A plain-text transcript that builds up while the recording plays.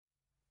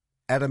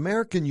At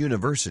American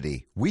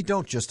University, we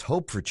don't just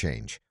hope for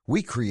change,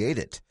 we create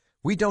it.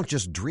 We don't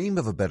just dream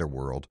of a better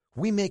world,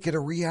 we make it a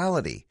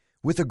reality.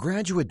 With a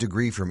graduate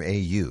degree from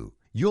AU,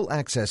 you'll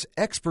access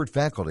expert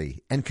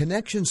faculty and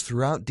connections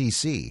throughout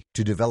DC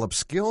to develop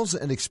skills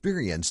and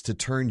experience to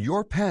turn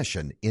your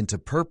passion into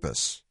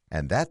purpose.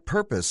 And that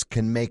purpose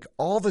can make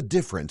all the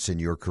difference in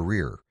your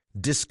career.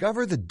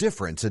 Discover the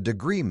difference a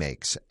degree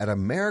makes at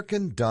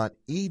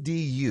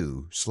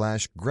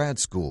american.edu/grad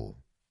school.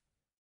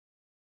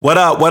 What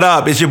up, what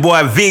up? It's your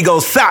boy Vigo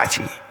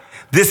Sachi.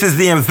 This is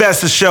the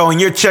Investor Show, and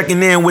you're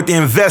checking in with the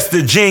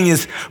investor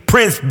genius,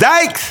 Prince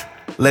Dykes.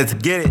 Let's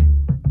get it.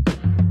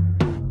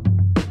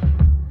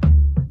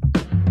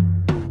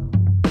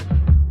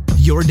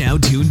 You're now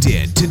tuned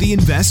in to the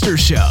Investor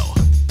Show,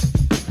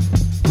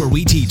 where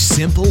we teach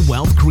simple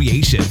wealth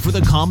creation for the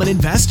common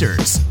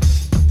investors.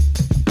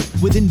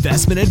 With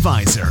investment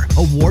advisor,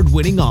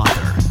 award-winning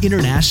author,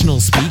 international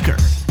speaker,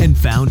 and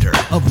founder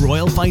of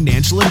Royal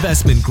Financial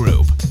Investment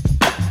Group,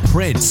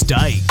 Prince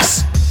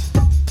Dykes.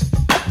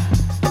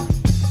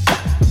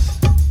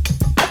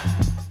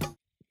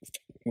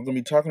 We're going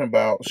to be talking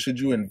about, should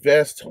you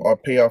invest or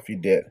pay off your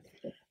debt?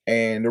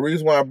 And the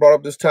reason why I brought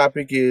up this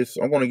topic is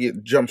I'm going to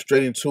jump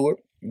straight into it.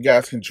 You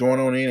guys can join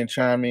on in and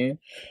chime in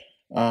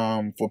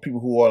for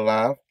people who are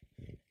alive.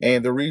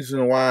 And the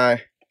reason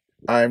why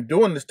I'm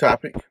doing this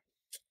topic,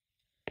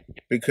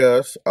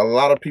 because a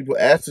lot of people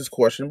ask this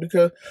question,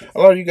 because a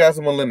lot of you guys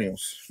are millennials.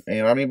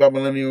 And what I mean by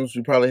millennials,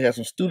 you probably have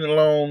some student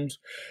loans,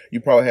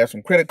 you probably have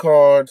some credit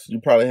cards,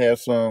 you probably have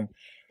some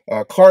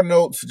car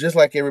notes, just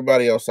like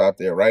everybody else out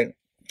there, right?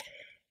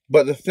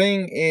 But the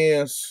thing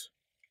is,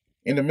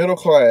 in the middle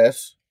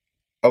class,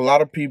 a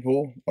lot of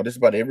people, or just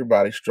about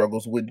everybody,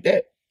 struggles with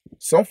debt.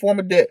 Some form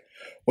of debt,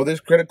 whether it's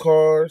credit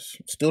cards,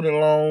 student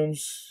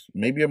loans,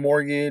 maybe a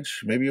mortgage,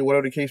 maybe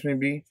whatever the case may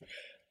be.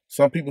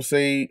 Some people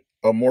say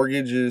a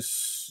mortgage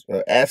is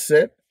an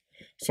asset.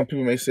 Some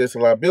people may say it's a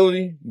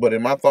liability, but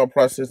in my thought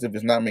process, if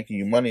it's not making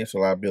you money, it's a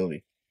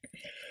liability.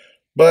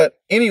 But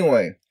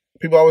anyway,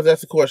 people always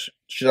ask the question,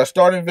 should I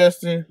start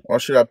investing or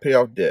should I pay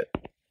off debt?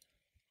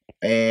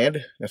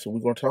 And that's what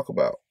we're going to talk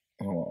about.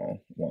 Hold on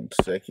 1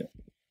 second.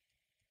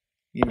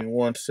 Give me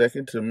 1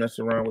 second to mess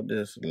around with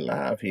this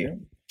live here.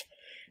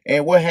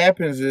 And what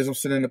happens is I'm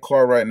sitting in the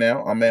car right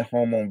now. I'm at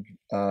home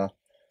for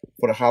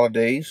the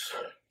holidays.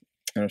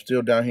 And I'm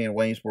still down here in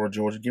Waynesboro,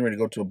 Georgia, getting ready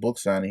to go to a book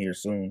signing here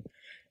soon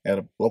at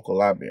a local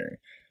library.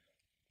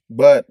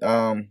 But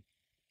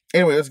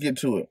anyway, let's get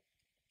to it.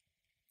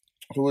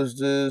 Who is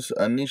this?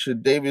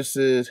 Anisha Davis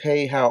says,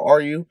 hey, how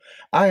are you?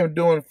 I am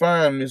doing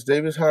fine, Miss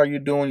Davis. How are you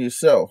doing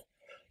yourself?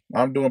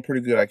 I'm doing pretty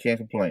good. I can't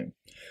complain.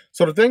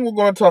 So the thing we're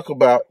going to talk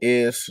about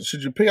is,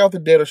 should you pay off the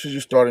debt or should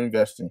you start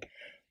investing?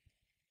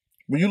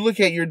 When you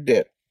look at your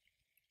debt,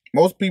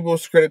 most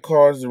people's credit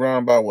cards is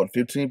around about,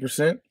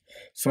 15%?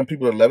 Some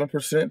people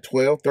 11%,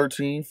 12,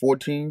 13,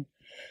 14.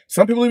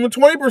 Some people even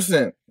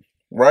 20%,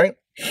 right?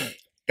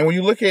 And when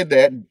you look at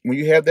that, when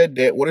you have that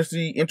debt, what is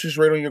the interest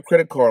rate on your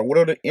credit card? What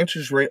are the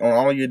interest rate on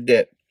all of your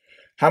debt?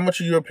 How much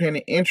are you paying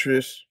in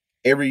interest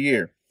every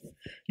year?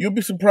 You'll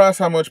be surprised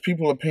how much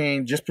people are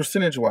paying just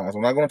percentage-wise.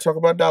 We're not going to talk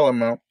about dollar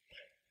amount.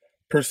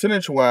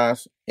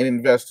 Percentage-wise in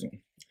investing.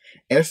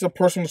 And it's a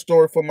personal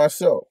story for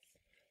myself.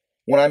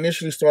 When I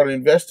initially started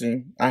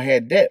investing, I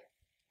had debt.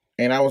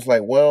 And I was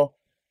like, well,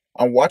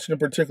 I'm watching a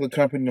particular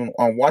company.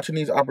 I'm watching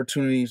these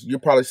opportunities. You're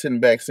probably sitting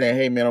back saying,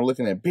 hey, man, I'm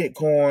looking at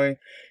Bitcoin.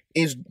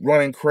 It's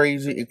running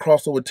crazy. It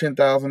crossed over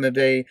 10,000 a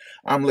day.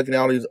 I'm looking at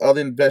all these other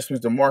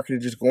investments. The market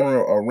is just going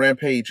a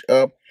rampage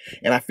up.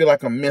 And I feel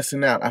like I'm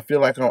missing out. I feel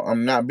like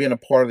I'm not being a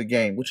part of the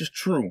game, which is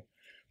true,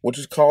 which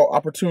is called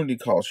opportunity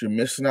cost. You're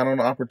missing out on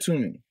the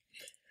opportunity.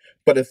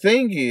 But the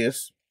thing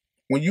is,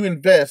 when you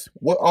invest,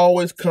 what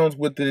always comes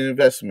with an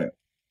investment?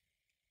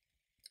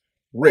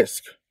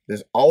 Risk.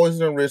 There's always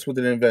a risk with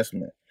an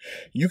investment.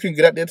 You can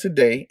get out there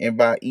today and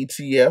buy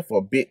ETF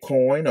or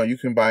Bitcoin, or you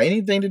can buy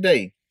anything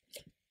today,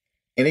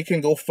 and it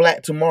can go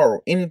flat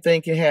tomorrow.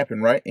 Anything can happen,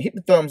 right? And hit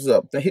the thumbs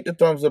up. Hit the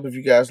thumbs up if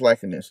you guys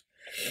liking this.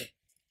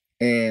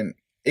 And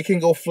it can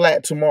go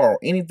flat tomorrow.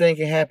 Anything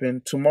can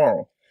happen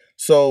tomorrow.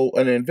 So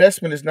an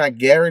investment is not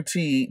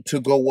guaranteed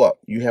to go up.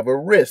 You have a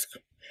risk.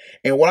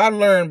 And what I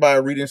learned by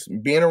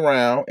being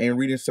around and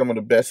reading some of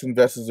the best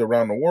investors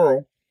around the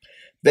world,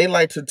 they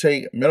like to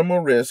take minimal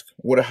risk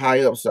with a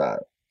high upside,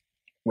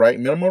 right?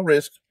 Minimal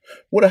risk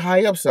with a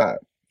high upside.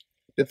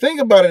 The thing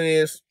about it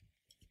is,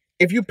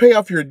 if you pay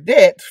off your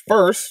debt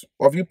first,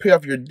 or if you pay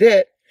off your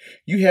debt,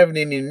 you have an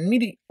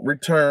immediate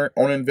return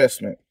on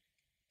investment.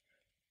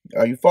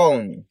 Are you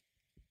following me?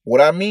 What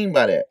I mean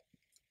by that,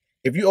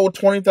 if you owe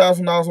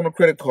 $20,000 on a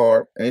credit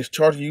card and it's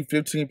charging you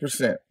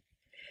 15%,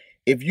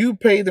 if you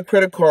pay the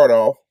credit card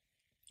off,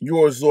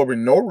 you're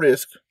absorbing no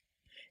risk,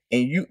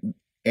 and you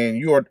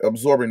are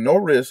absorbing no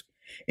risk,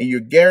 and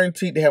you're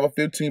guaranteed to have a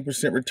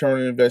 15%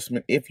 return on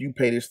investment if you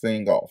pay this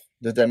thing off.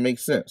 Does that make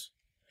sense?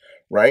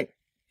 Right?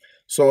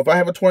 So if I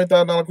have a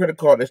 $20,000 credit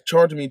card that's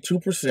charging me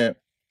 2%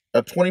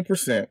 or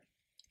 20%,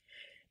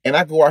 and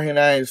I go out here and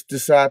I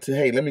decide to,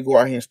 hey, let me go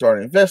out here and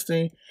start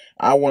investing.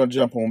 I want to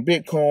jump on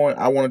Bitcoin.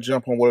 I want to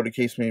jump on whatever the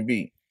case may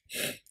be.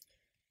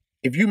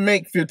 If you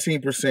make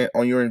 15%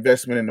 on your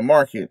investment in the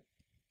market,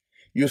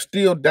 you're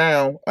still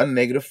down a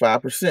negative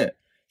 5%.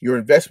 Your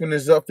investment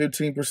is up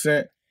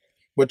 15%,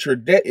 but your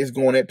debt is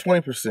going at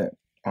 20%.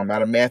 I'm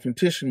not a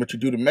mathematician, but you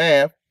do the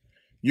math,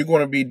 you're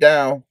going to be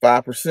down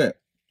 5%.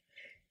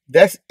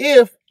 That's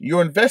if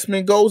your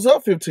investment goes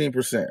up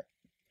 15%.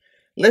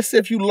 Let's say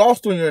if you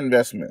lost on your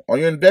investment, or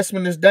your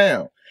investment is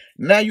down.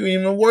 Now you're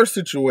in a worse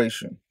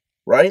situation,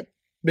 right?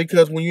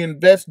 Because when you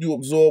invest, you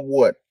absorb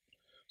what?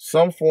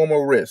 Some form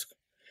of risk.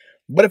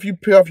 But if you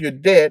pay off your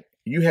debt,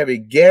 you have a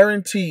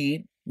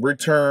guaranteed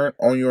return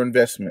on your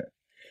investment.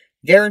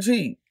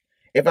 Guaranteed.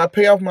 If I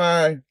pay off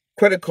my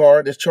credit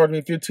card that's charging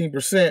me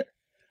 15%,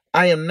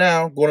 I'm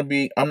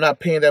not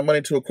paying that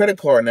money to a credit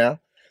card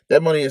now.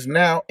 That money is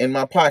now in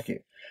my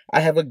pocket. I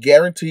have a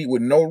guarantee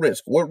with no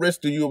risk. What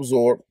risk do you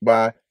absorb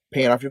by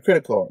paying off your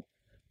credit card?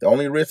 The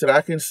only risk that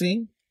I can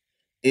see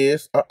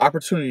is an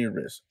opportunity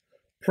risk.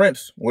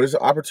 Prince, what is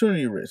an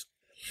opportunity risk?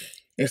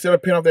 Instead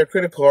of paying off that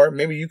credit card,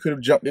 maybe you could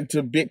have jumped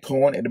into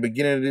Bitcoin at the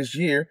beginning of this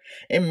year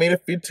and made a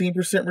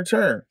 15%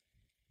 return.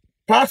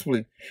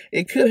 Possibly.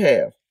 It could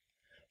have.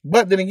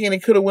 But then again,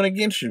 it could have went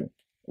against you,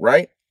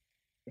 right?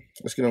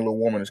 Let's get a little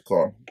warm in this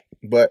car.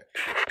 But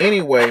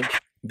anyway,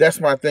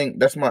 that's my thing.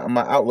 That's my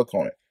outlook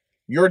on it.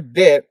 Your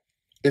debt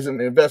is an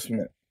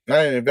investment.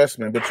 Not an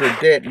investment, but your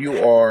debt,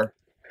 you are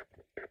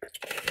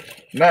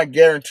not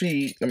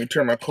guaranteed. Let me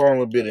turn my car a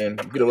little bit and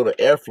get a little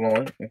air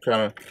flowing. I'm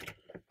kind of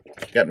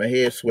got my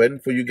head sweating.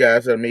 For you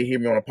guys that may hear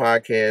me on a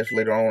podcast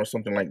later on or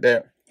something like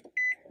that.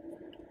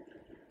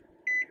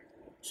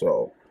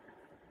 So,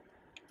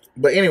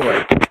 but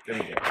anyway,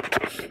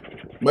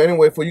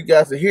 for you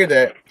guys to hear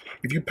that,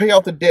 if you pay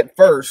off the debt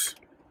first,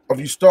 or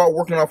if you start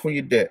working off on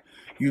your debt,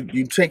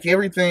 you take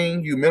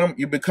everything, you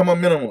become a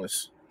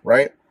minimalist,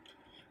 right?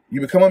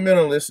 You become a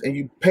minimalist and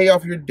you pay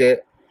off your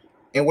debt,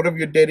 and whatever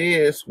your debt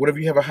is, whatever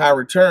you have a high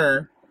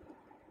return,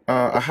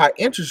 a high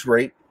interest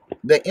rate,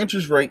 that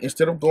interest rate,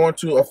 instead of going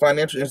to a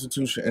financial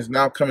institution, is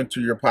now coming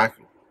to your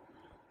pocket.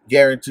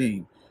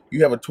 Guaranteed.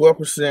 You have a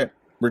 12%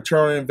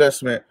 return on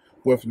investment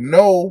with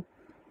no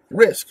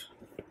risk.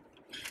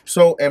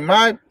 So in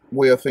my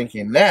way of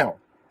thinking now,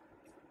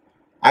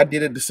 I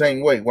did it the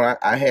same way. When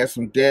I had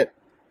some debt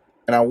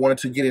and I wanted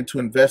to get into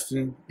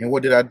investing, and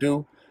what did I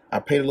do? I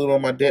paid a little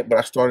on my debt, but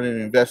I started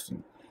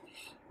investing.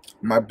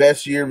 My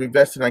best year of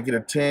investing, I get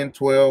a 10,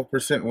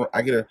 12%,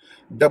 I get a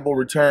double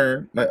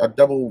return, like a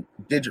double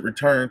digit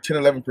return, 10,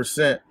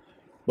 11%.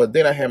 But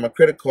then I had my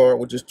credit card,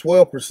 which is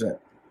 12%.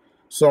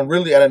 So I'm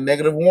really at a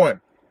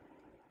 -1,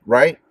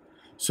 right?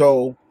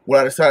 So what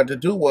I decided to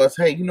do was,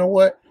 hey, you know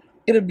what?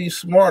 It'd be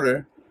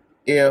smarter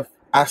if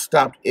I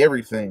stopped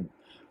everything.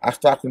 I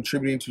stopped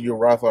contributing to your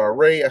Roth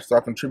IRA. I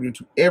stopped contributing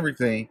to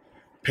everything.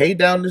 Pay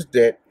down this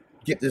debt,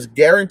 get this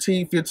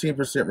guaranteed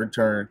 15%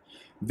 return,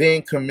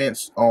 then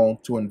commence on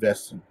to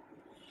investing.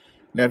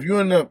 Now, if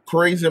you're in a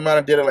crazy amount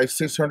of debt of like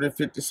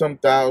 650 some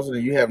thousand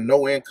and you have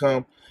no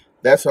income,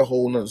 that's a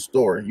whole nother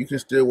story. You can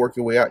still work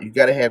your way out. You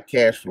got to have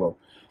cash flow.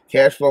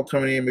 Cash flow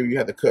coming in. Maybe you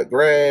have to cut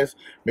grass.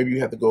 Maybe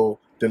you have to go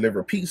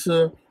deliver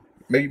pizza.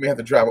 Maybe you may have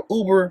to drive an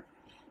Uber.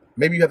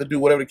 Maybe you have to do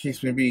whatever the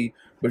case may be.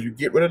 But you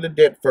get rid of the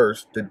debt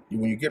first.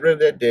 When you get rid of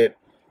that debt,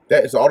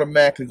 that is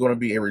automatically going to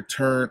be a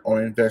return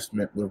on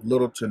investment with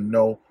little to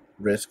no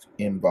risk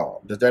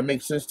involved. Does that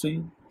make sense to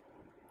you?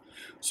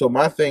 So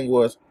my thing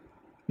was,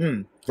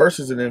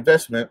 versus an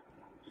investment,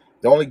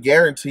 the only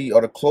guarantee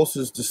or the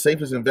closest, the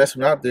safest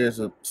investment out there is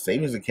a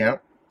savings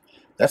account.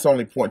 That's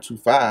only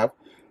 0.25.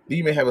 Then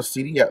you may have a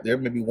CD out there,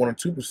 maybe 1 or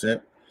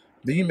 2%.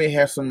 Then you may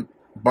have some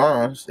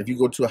bonds. If you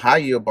go to a high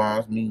yield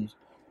bonds, means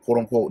quote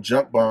unquote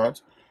junk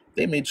bonds,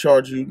 they may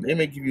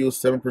give you a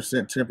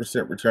 7%,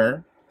 10%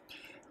 return.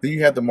 Then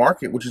you have the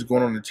market, which is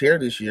going on a tear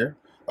this year,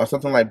 or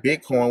something like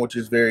Bitcoin, which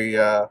is very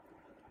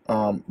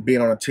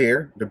being on a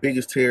tear, the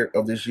biggest tear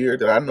of this year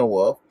that I know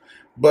of.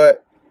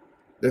 But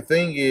the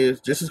thing is,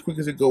 just as quick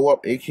as it go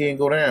up, it can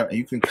go down, and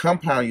you can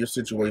compound your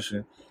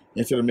situation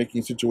instead of making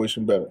your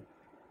situation better.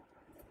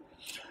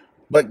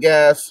 But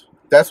guys,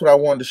 that's what I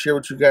wanted to share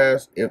with you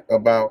guys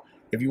about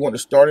if you want to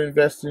start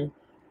investing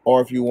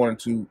or if you wanted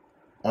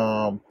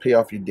to pay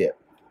off your debt.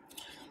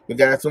 But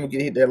guys, don't forget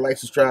to hit that like,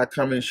 subscribe,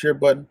 comment, and share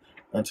button.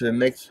 Until the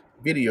next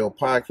video,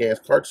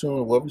 podcast, cartoon,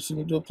 or whatever you see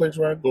me do a place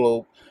around the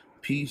globe.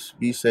 Peace,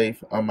 be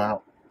safe. I'm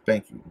out.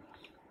 Thank you.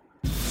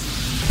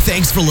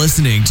 Thanks for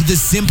listening to the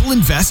Simple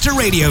Investor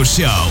Radio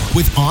Show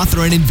with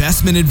author and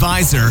investment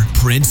advisor,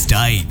 Prince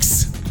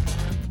Dykes.